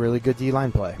teams is really good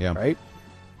D-line play, right?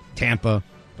 Tampa,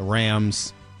 the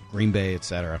Rams, Green Bay,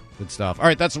 etc. Good stuff. All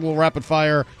right, that's a little rapid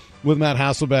fire with Matt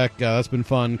Hasselbeck. That's been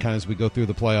fun, kind of as we go through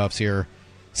the playoffs here,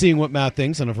 seeing what Matt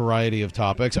thinks on a variety of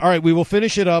topics. All right, we will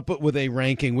finish it up with a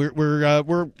ranking.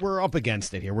 We're up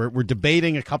against it here. We're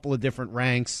debating a couple of different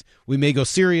ranks. We may go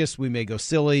serious, we may go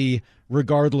silly.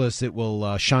 Regardless, it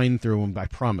will shine through, and I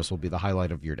promise will be the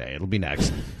highlight of your day. It'll be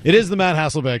next. It is the Matt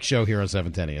Hasselbeck Show here on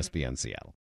 710 ESPN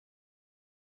Seattle.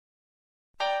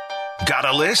 Got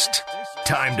a list?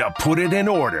 Time to put it in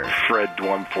order. Fred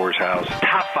Dwumfor's house.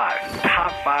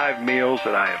 Top five meals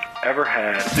that I have ever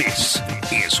had. This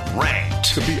is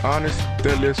Ranked. To be honest,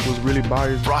 that list was really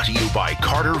biased. Brought to you by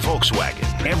Carter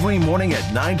Volkswagen. Every morning at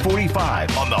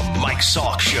 9:45 on the Mike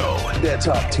Salk Show. That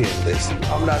top 10 list,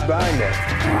 I'm not buying that.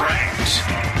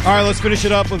 Ranked. All right, let's finish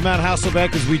it up with Matt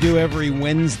Hasselbeck, as we do every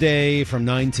Wednesday from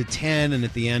 9 to 10. And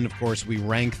at the end, of course, we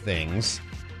rank things.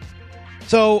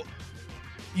 So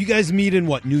you guys meet in,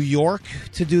 New York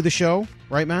to do the show,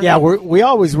 right, Matt? Yeah, we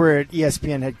always were at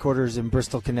ESPN headquarters in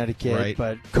Bristol, Connecticut, right.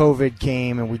 But COVID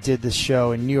came and we did the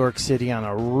show in New York City on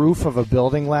a roof of a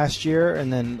building last year,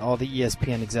 and then all the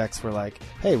ESPN execs were like,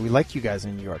 hey, we like you guys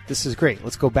in New York. This is great.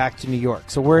 Let's go back to New York.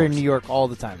 So we're in New York all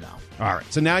the time now. All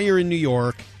right, so now you're in New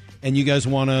York, and you guys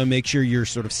want to make sure you're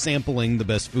sort of sampling the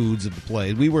best foods of the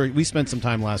place. We spent some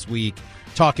time last week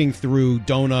talking through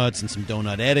donuts and some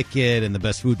donut etiquette and the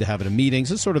best food to have at a meeting.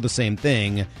 So it's sort of the same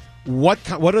thing.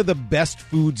 What are the best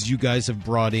foods you guys have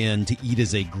brought in to eat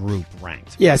as a group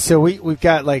ranked? Yeah, so we've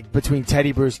got between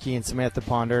Teddy Bruschi and Samantha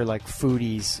Ponder,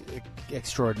 foodies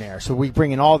extraordinaire. So we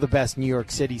bring in all the best New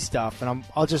York City stuff, and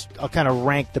I'll kind of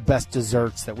rank the best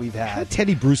desserts that we've had. How did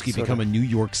Teddy Bruschi become a New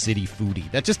York City foodie?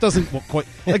 That just doesn't quite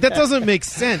that doesn't make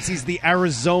sense. He's the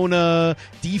Arizona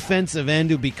defensive end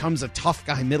who becomes a tough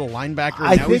guy middle linebacker.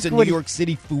 And now he's a New York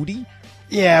City foodie.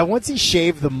 Yeah, once he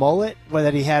shaved the mullet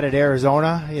that he had at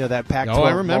Arizona, that Pac-12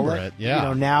 I remember mullet, it.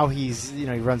 Yeah. Now he's, he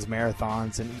runs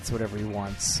marathons and eats whatever he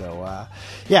wants. So,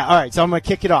 yeah, all right. So I'm going to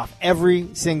kick it off. Every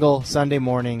single Sunday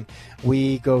morning,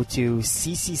 we go to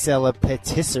Cicicella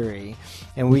Patisserie,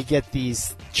 and we get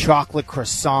these chocolate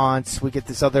croissants. We get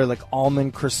this other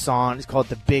almond croissant. It's called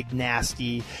the Big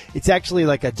Nasty. It's actually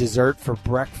like a dessert for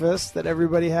breakfast that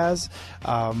everybody has,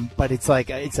 but it's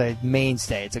a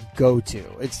mainstay. It's a go-to.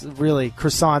 It's really,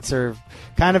 croissants are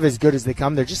kind of as good as they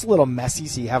come. They're just a little messy,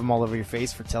 so you have them all over your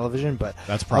face for television. But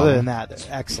other than that, they're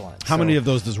excellent. How many of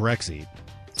those does Rex eat?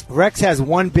 Rex has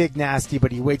one Big Nasty,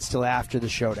 but he waits till after the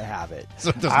show to have it. So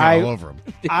it doesn't get all over him.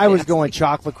 I was going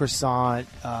chocolate croissant.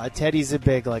 Teddy's a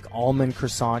big almond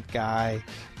croissant guy,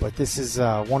 but this is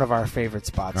one of our favorite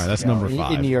spots. All right, that's number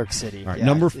 5 in New York City. All right, yeah,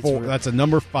 number 4. That's a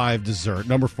number 5 dessert.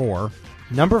 Number 4.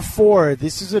 Number 4.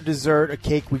 This is a dessert, a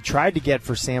cake we tried to get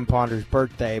for Sam Ponder's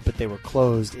birthday, but they were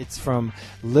closed. It's from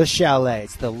Le Chalet.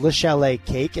 It's the Le Chalet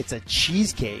cake. It's a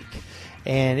cheesecake.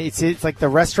 And it's like the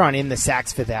restaurant in the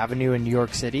Saks Fifth Avenue in New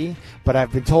York City, but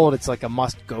I've been told it's like a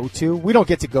must-go-to. We don't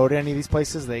get to go to any of these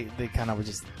places. They kind of would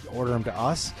just order them to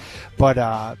us.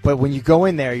 But when you go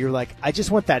in there, you're like, I just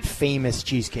want that famous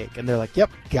cheesecake. And they're like, yep,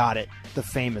 got it, the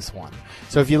famous one.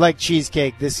 So if you like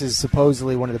cheesecake, this is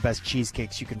supposedly one of the best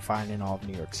cheesecakes you can find in all of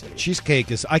New York City.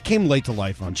 Cheesecake is... I came late to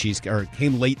life on cheesecake, or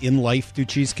came late in life to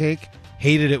cheesecake.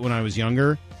 Hated it when I was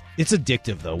younger. It's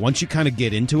addictive, though. Once you kind of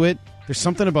get into it, there's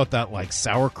something about that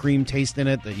sour cream taste in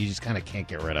it that you just kind of can't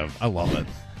get rid of. I love it.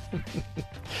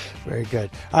 Very good.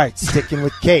 All right, sticking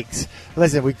with cakes.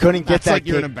 Listen, we couldn't get that.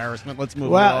 You're an embarrassment. Let's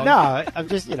move well, along. no, I'm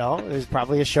just, there's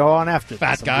probably a show on after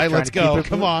Fat this. guy, let's go.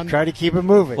 Come on. Try to keep it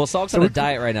moving. Well, Salk's on a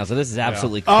diet right now, so this is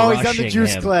absolutely Oh, crushing he's on the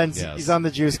juice him. cleanse. Yes. He's on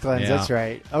the juice cleanse. Yeah. That's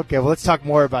right. Okay, well, let's talk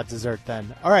more about dessert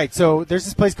then. All right, so there's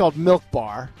this place called Milk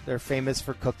Bar. They're famous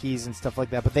for cookies and stuff like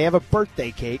that, but they have a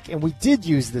birthday cake, and we did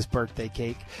use this birthday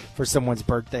cake for someone's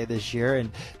birthday this year.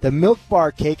 And the Milk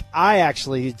Bar cake, I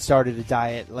actually started a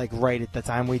diet right at the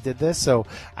time we did this, so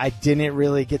I didn't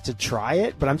really get to try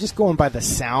it, but I'm just going by the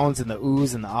sounds and the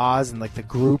oohs and the ahs and the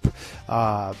group.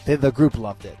 The group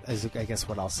loved it, is I guess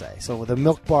what I'll say. So the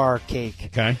Milk Bar cake,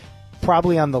 Okay.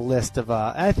 probably on the list of.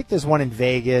 I think there's one in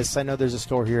Vegas. I know there's a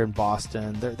store here in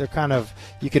Boston. They're kind of,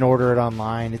 you can order it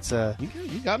online. It's a.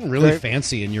 You've gotten really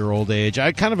fancy in your old age.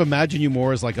 I kind of imagine you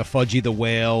more as a Fudgy the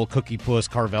Whale, Cookie Puss,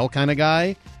 Carvel kind of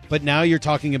guy. But now you're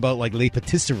talking about Les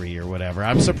Patisserie or whatever.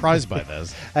 I'm surprised by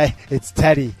this. Hey, it's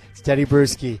Teddy. It's Teddy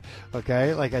Bruschi.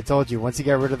 Okay, like I told you, once he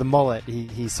got rid of the mullet,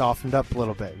 he softened up a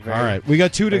little bit. All right, we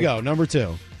got 2 to go. Number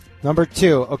 2. Number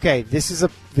 2. Okay, this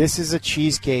is a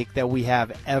cheesecake that we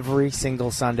have every single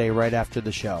Sunday right after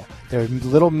the show. They're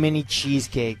little mini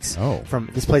cheesecakes from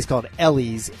this place called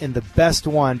Ellie's, and the best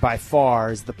one by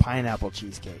far is the pineapple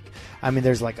cheesecake. I mean,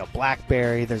 there's like a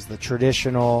blackberry, there's the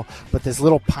traditional, but this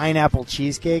little pineapple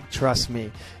cheesecake, trust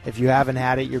me, if you haven't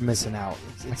had it, you're missing out.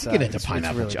 I could get into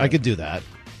pineapple. Really I could do that.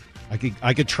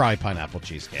 I could try pineapple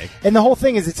cheesecake. And the whole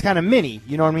thing is it's kind of mini,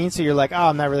 you know what I mean? So you're like,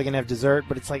 I'm not really going to have dessert,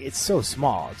 but it's so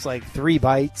small. It's like 3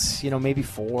 bites, maybe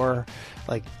 4,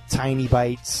 like tiny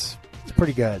bites. It's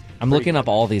pretty good. I'm looking up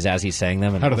all these as he's saying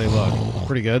them. And how do they look?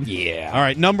 Pretty good? Yeah. All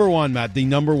right, number 1, Matt, the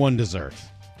number 1 dessert.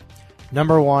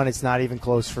 Number 1, it's not even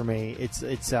close for me. It's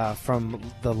from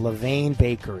the Levain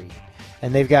Bakery.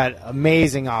 And they've got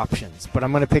amazing options. But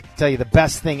I'm going to tell you the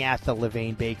best thing at the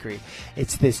Levain Bakery.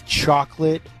 It's this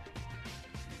chocolate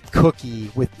cookie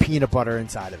with peanut butter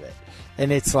inside of it, and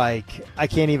it's like I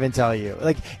can't even tell you.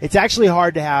 Like, it's actually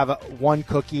hard to have one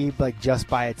cookie like just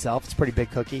by itself. It's a pretty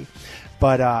big cookie,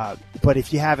 but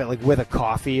if you have it like with a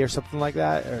coffee or something like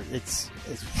that, it's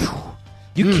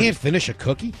you can't finish a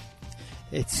cookie.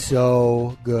 It's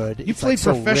so good. You play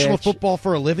professional football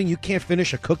for a living. You can't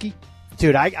finish a cookie.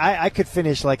 Dude, I could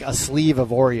finish like a sleeve of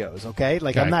Oreos, okay?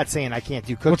 Like, okay. I'm not saying I can't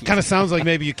do cookies. Well, it kind of sounds like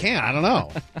maybe you can. I don't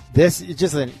know.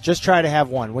 Just try to have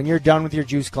one. When you're done with your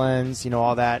juice cleanse,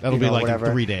 all that. That'll be like whatever.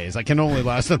 In 3 days. I can only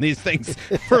last on these things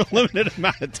for a limited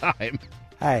amount of time.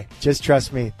 Hey, just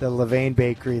trust me. The Levain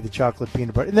Bakery, the chocolate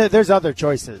peanut butter. And there's other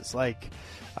choices. Like,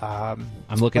 I'm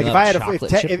looking at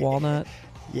chocolate chip walnut.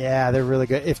 Yeah, they're really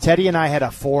good. If Teddy and I had a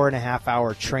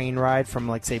 4.5-hour train ride from,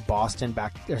 like, say, Boston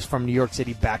from New York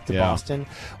City back to Boston,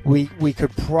 we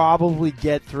could probably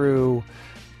get through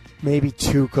maybe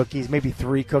 2 cookies, maybe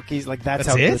 3 cookies. Like, that's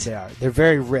how good they are. They're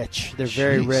very rich. They're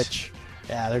very rich.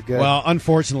 Yeah, they're good. Well,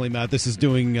 unfortunately, Matt, this is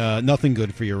doing nothing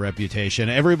good for your reputation.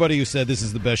 Everybody who said this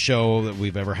is the best show that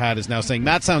we've ever had is now saying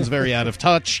Matt sounds very out of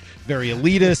touch, very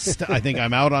elitist. I think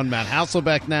I'm out on Matt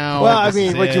Hasselbeck now. Well, I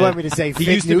mean, what do you want me to say? He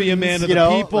used to be a man of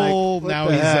the people. Like, now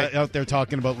he's out there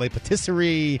talking about Le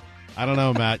Patisserie. I don't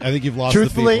know, Matt. I think you've lost the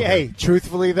people.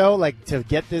 Truthfully, though, like, to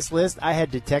get this list, I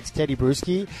had to text Teddy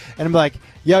Bruschi, and I'm like,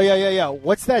 yo,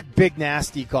 what's that Big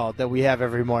Nasty called that we have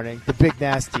every morning? The Big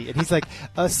Nasty. And he's like,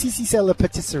 Cici c'est la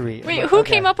patisserie. Wait, who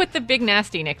came up with the Big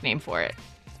Nasty nickname for it?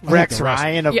 Rex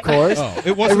Ryan, of course. Oh,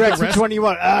 it wasn't Rex from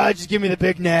 21. Just give me the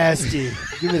Big Nasty.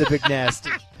 Give me the Big Nasty.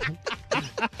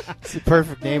 It's the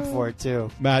perfect name for it,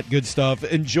 too. Matt, good stuff.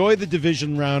 Enjoy the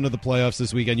division round of the playoffs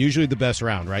this weekend. Usually the best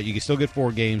round, right? You can still get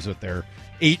 4 games, but they're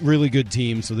 8 really good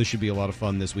teams, so this should be a lot of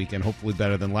fun this weekend. Hopefully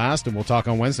better than last, and we'll talk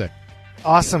on Wednesday.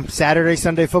 Awesome. Saturday,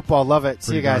 Sunday football. Love it.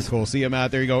 See you guys. Cool. See you,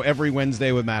 Matt. There you go. Every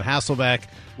Wednesday with Matt Hasselbeck.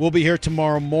 We'll be here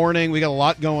tomorrow morning. We got a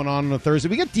lot going on a Thursday.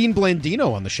 We got Dean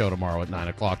Blandino on the show tomorrow at 9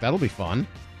 o'clock. That'll be fun.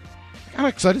 I'm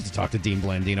excited to talk to Dean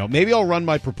Blandino. Maybe I'll run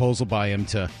my proposal by him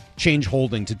to change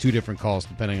holding to 2 different calls,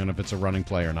 depending on if it's a running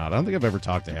play or not. I don't think I've ever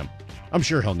talked to him. I'm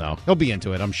sure he'll know. He'll be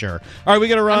into it, I'm sure. All right, we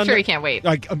got to run. I'm sure he can't wait.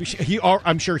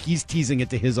 I'm sure he's teasing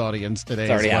it to his audience today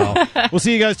as well. We'll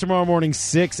see you guys tomorrow morning,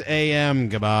 6 a.m.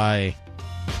 Goodbye.